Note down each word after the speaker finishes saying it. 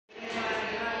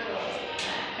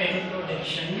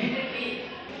Introduction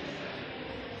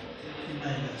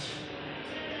biology.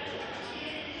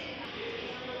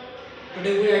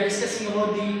 Today we are discussing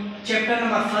about the chapter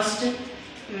number first,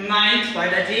 9th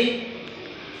biology,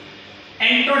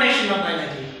 introduction of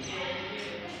biology.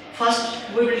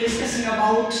 First we will be discussing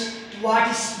about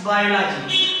what is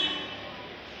biology.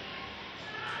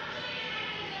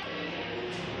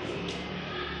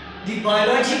 The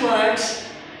biology words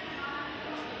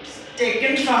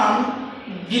taken from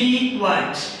Greek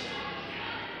words.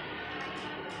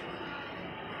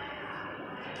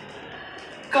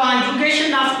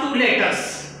 Conjugation of two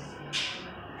letters.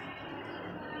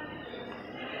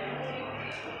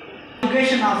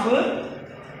 Conjugation of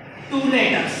two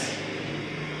letters.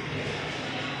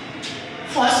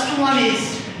 First one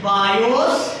is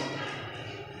bios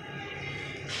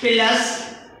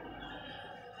plus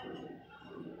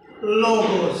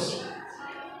logos.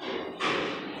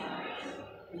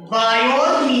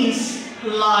 Bio means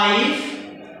life,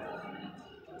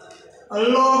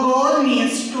 logo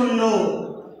means to know.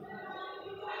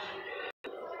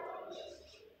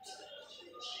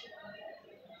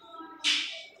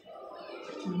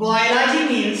 Biology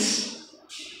means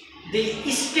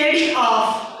the study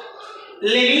of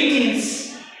living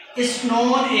things is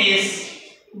known as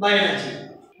biology.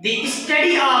 The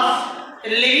study of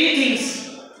living things,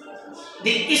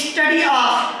 the study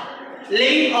of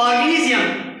living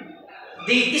organism,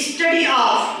 the study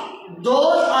of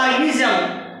those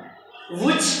organisms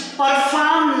which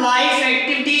perform life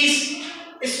activities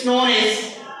is known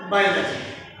as biology.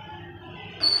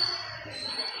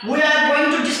 We are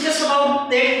going to discuss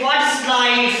about that what is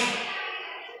life.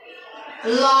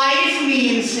 Life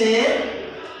means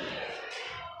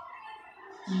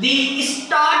the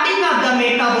starting of the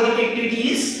metabolic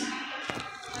activities,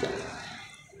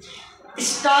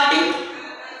 starting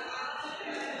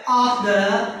of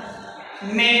the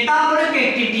metabolic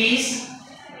activities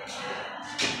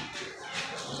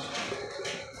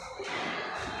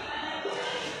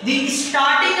the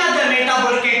starting of the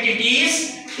metabolic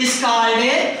activities is called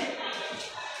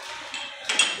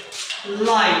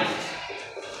life.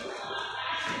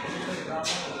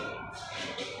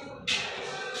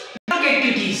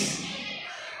 Activities,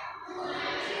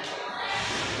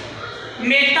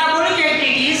 metabolic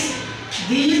activities,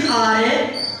 these are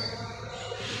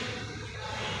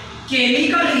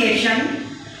chemical reaction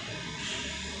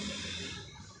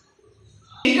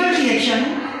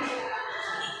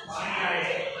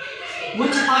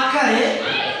which occur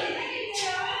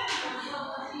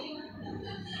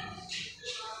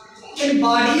in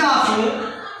body of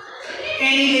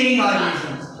any living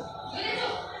organism.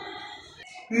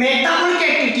 Metabolic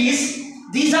activities,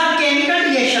 these are chemical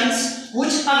reactions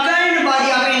which occur in the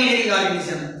body of any living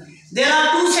organism. There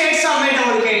are two sets of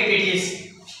metabolic activities: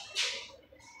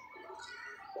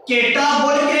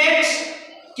 catabolic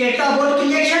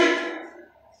reaction,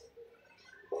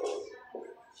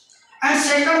 and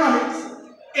second one is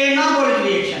anabolic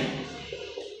reaction.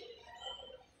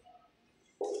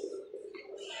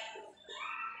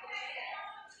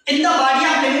 In the body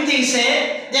of living things,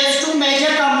 there is two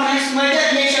major components,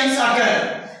 major reactions occur.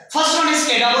 First one is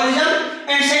catabolism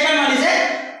and second one is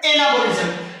anabolism.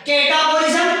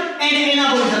 Catabolism and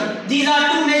anabolism, these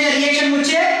are two major reactions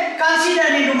which are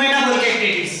considered into metabolic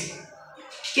activities.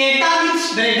 Cata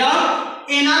means breakdown,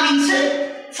 ana means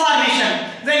formation.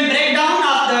 When breakdown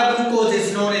of the glucose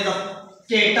is known as the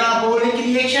catabolic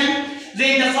reaction,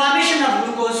 when the formation of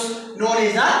glucose known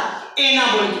as the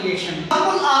anabolic reaction.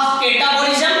 Example of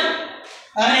catabolism,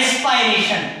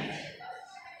 respiration.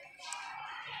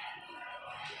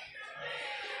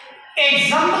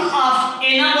 Example of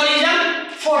anabolism,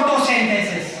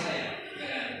 photosynthesis.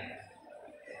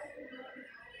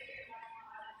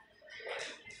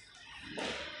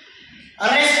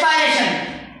 Respiration,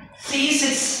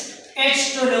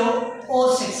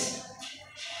 C6H12O6.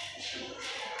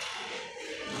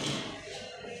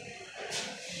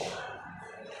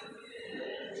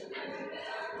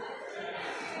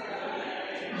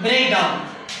 Breakdown,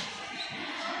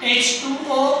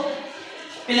 H2O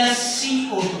plus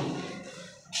CO2.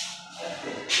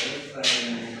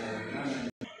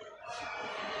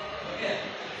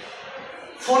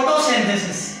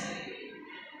 Photosynthesis,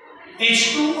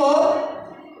 H2O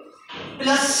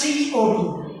plus CO2.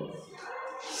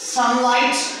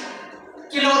 Sunlight,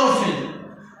 chlorophyll.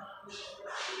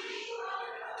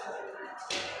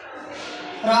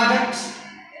 Product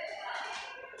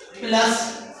plus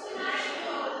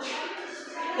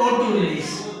O2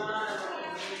 release.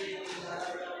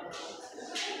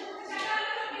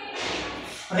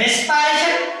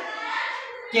 Respiration,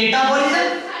 catabolism,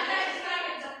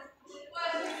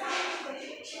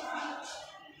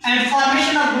 and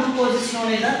formation of glucose is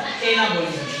known as the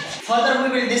anabolism. Further,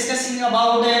 we will discussing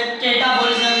about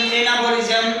catabolism,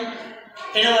 anabolism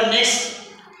in our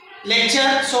next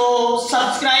lecture. So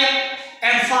subscribe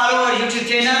and follow our YouTube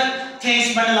channel.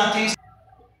 Thanks, bundle of thanks.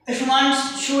 If you want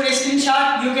to shoot a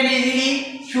screenshot, you can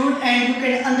easily shoot and you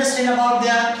can understand about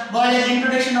the biology,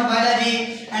 introduction of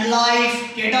biology and life,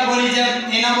 catabolism,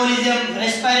 anabolism,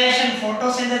 respiration,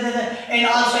 photosynthesis, and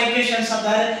also equations of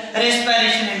the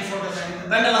respiration and photosynthesis.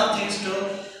 Bundle of things to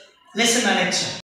listen and lecture.